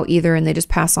know how either, and they just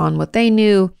pass on what they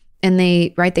knew, and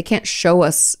they can't show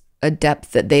us a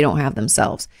depth that they don't have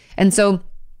themselves. And so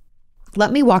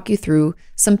let me walk you through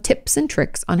some tips and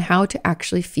tricks on how to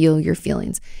actually feel your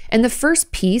feelings. And the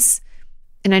first piece,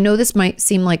 and I know this might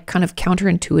seem like kind of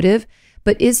counterintuitive,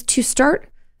 but is to start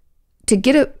to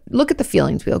get a look at the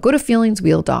feelings wheel. Go to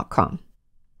feelingswheel.com.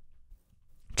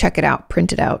 Check it out,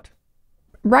 print it out.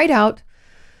 Write out,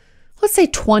 let's say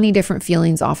 20 different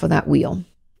feelings off of that wheel.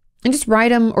 And just write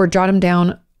them or jot them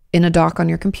down in a doc on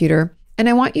your computer. And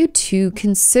I want you to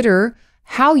consider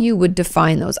how you would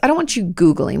define those. I don't want you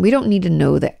Googling. We don't need to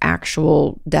know the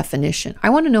actual definition. I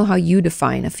want to know how you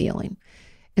define a feeling.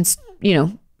 And,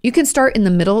 you can start in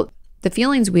the middle. The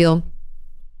feelings wheel,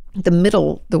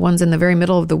 the ones in the very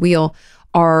middle of the wheel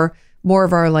are more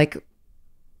of our like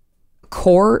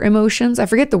core emotions. I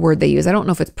forget the word they use. I don't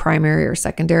know if it's primary or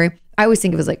secondary. I always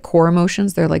think of it as like core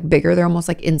emotions. They're like bigger. They're almost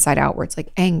like inside out, where it's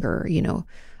like anger,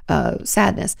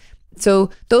 sadness. So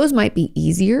those might be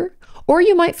easier, or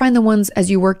you might find the ones as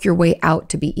you work your way out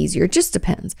to be easier. It just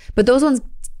depends. But those ones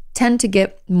tend to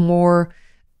get more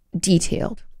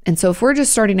detailed. And so if we're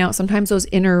just starting out, sometimes those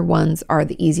inner ones are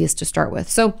the easiest to start with.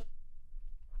 So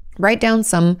write down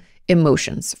some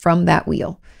emotions from that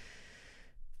wheel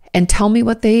and tell me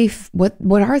what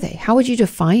are they? How would you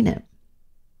define it?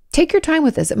 Take your time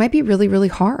with this. It might be really, really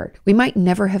hard. We might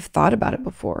never have thought about it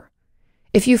before.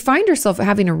 If you find yourself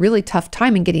having a really tough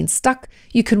time and getting stuck,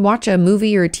 you can watch a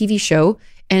movie or a TV show,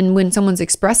 and when someone's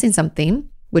expressing something,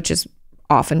 which is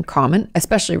often common,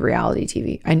 especially reality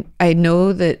TV. I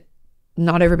know that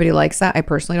not everybody likes that. I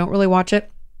personally don't really watch it,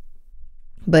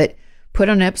 but put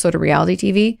on an episode of reality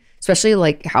TV, especially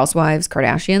like Housewives,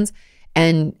 Kardashians,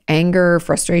 and anger,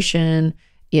 frustration,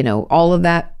 all of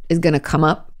that is going to come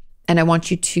up. And I want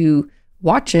you to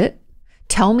watch it.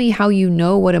 Tell me how you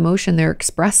know what emotion they're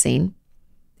expressing,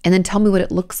 and then tell me what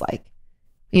it looks like.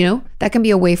 That can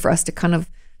be a way for us to kind of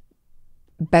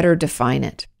better define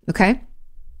it. Okay.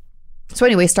 So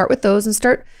anyway, start with those and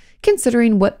start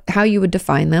considering how you would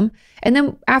define them. And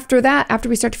then after that, after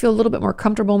we start to feel a little bit more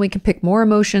comfortable and we can pick more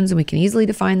emotions and we can easily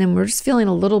define them, we're just feeling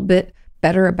a little bit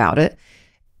better about it.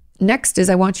 Next is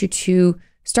I want you to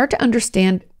start to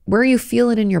understand where you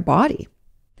feel it in your body.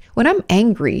 When I'm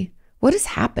angry, what is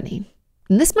happening?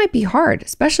 And this might be hard,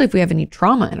 especially if we have any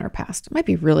trauma in our past. It might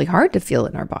be really hard to feel it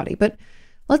in our body, but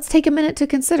let's take a minute to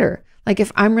consider. Like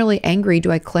if I'm really angry,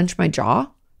 do I clench my jaw?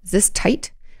 Is this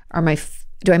tight?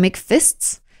 Do I make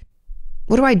fists?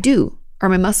 What do I do? Are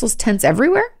my muscles tense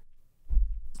everywhere?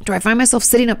 Do I find myself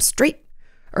sitting up straight?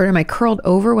 Or am I curled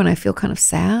over when I feel kind of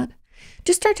sad?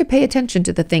 Just start to pay attention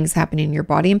to the things happening in your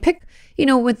body and pick,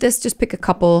 with this, just pick a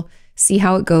couple, see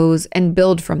how it goes and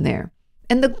build from there.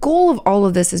 And the goal of all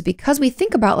of this is because we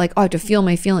think about like, I have to feel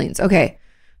my feelings. Okay,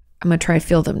 I'm going to try to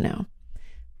feel them now.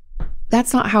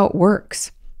 That's not how it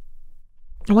works.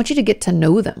 I want you to get to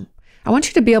know them. I want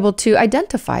you to be able to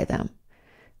identify them,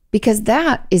 because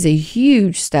that is a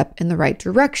huge step in the right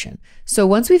direction. So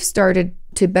once we've started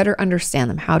to better understand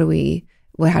them, how do we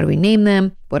name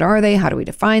them? What are they? How do we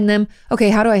define them?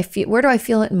 Okay, how do I feel? Where do I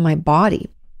feel it in my body?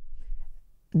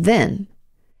 Then,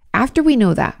 after we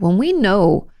know that, when we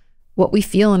know what we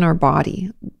feel in our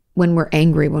body when we're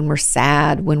angry, when we're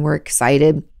sad, when we're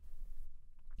excited.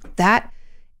 That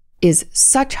is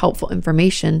such helpful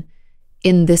information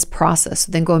in this process.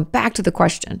 Then going back to the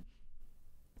question,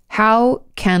 how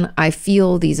can I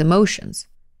feel these emotions?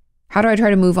 How do I try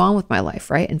to move on with my life,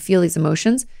 right? And feel these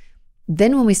emotions?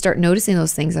 Then when we start noticing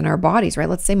those things in our bodies, right?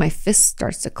 Let's say my fist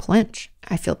starts to clench.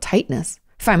 I feel tightness.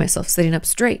 I find myself sitting up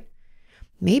straight.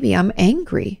 Maybe I'm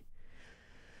angry.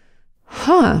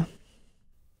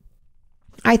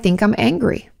 I think I'm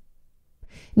angry.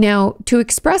 Now, to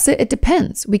express it, it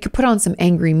depends. We could put on some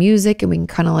angry music and we can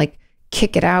kind of like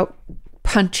kick it out,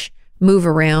 punch, move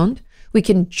around. We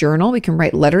can journal. We can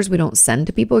write letters we don't send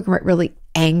to people. We can write really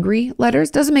angry letters.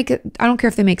 Doesn't make it, I don't care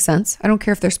if they make sense. I don't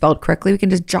care if they're spelled correctly. We can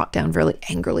just jot down really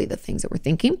angrily the things that we're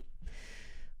thinking.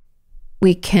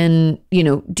 We can,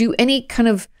 do any kind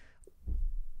of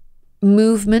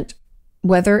movement,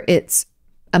 whether it's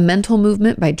a mental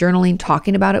movement by journaling,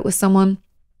 talking about it with someone,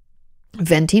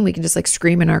 venting. We can just like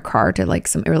scream in our car to like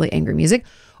some really angry music.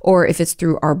 Or if it's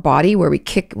through our body where we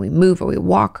kick and we move or we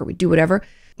walk or we do whatever,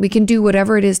 we can do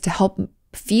whatever it is to help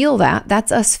feel that.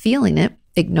 That's us feeling it,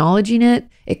 acknowledging it,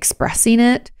 expressing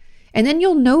it. And then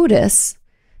you'll notice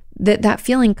that that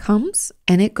feeling comes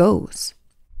and it goes.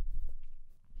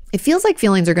 It feels like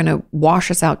feelings are going to wash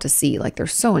us out to sea, like they're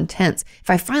so intense. If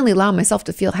I finally allow myself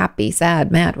to feel happy,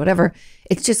 sad, mad, whatever,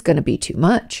 it's just going to be too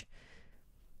much.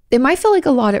 It might feel like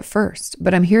a lot at first,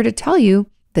 but I'm here to tell you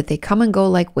that they come and go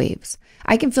like waves.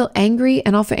 I can feel angry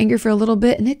and I'll feel angry for a little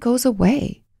bit and it goes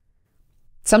away.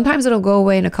 Sometimes it'll go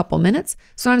away in a couple minutes.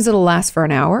 Sometimes it'll last for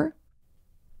an hour.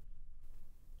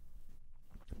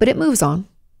 But it moves on.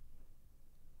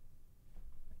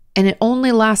 And it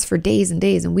only lasts for days and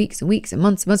days and weeks and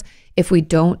months if we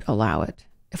don't allow it,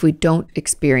 if we don't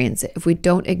experience it, if we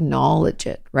don't acknowledge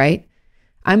it, right?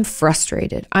 I'm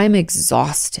frustrated. I'm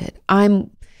exhausted.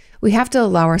 We have to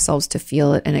allow ourselves to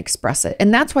feel it and express it.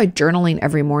 And that's why journaling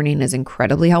every morning is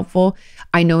incredibly helpful.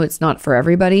 I know it's not for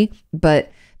everybody,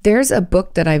 but there's a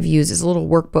book that I've used. It's a little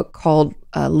workbook called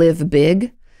Live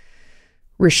Big.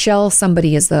 Rochelle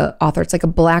somebody is the author. It's like a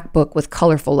black book with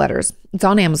colorful letters. It's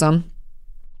on Amazon.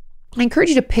 I encourage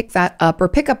you to pick that up or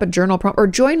pick up a journal prompt or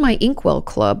join my Inkwell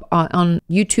Club on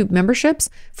YouTube memberships.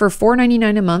 For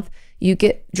 $4.99 a month, you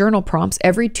get journal prompts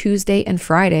every Tuesday and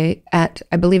Friday at,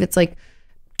 I believe it's like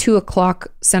 2:00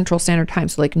 Central Standard Time,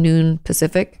 so like noon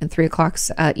Pacific and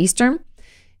 3:00 Eastern.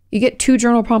 You get 2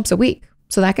 journal prompts a week.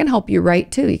 So that can help you write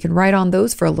too. You can write on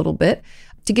those for a little bit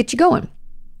to get you going.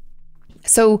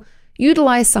 So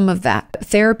utilize some of that.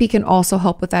 Therapy can also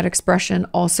help with that expression.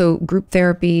 Also group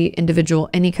therapy, individual,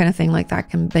 any kind of thing like that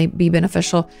can be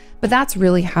beneficial. But that's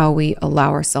really how we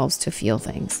allow ourselves to feel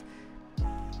things.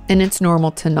 And it's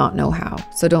normal to not know how.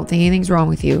 So don't think anything's wrong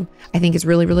with you. I think it's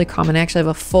really, really common. I actually have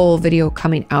a full video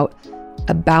coming out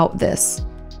about this.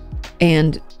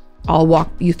 And I'll walk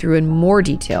you through in more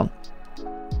detail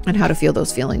on how to feel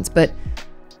those feelings. But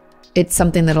it's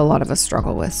something that a lot of us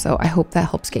struggle with. So I hope that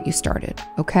helps get you started.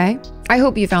 Okay. I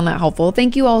hope you found that helpful.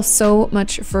 Thank you all so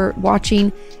much for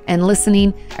watching and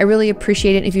listening. I really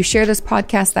appreciate it. If you share this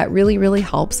podcast, that really, really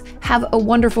helps. Have a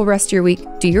wonderful rest of your week.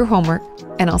 Do your homework,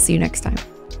 and I'll see you next time.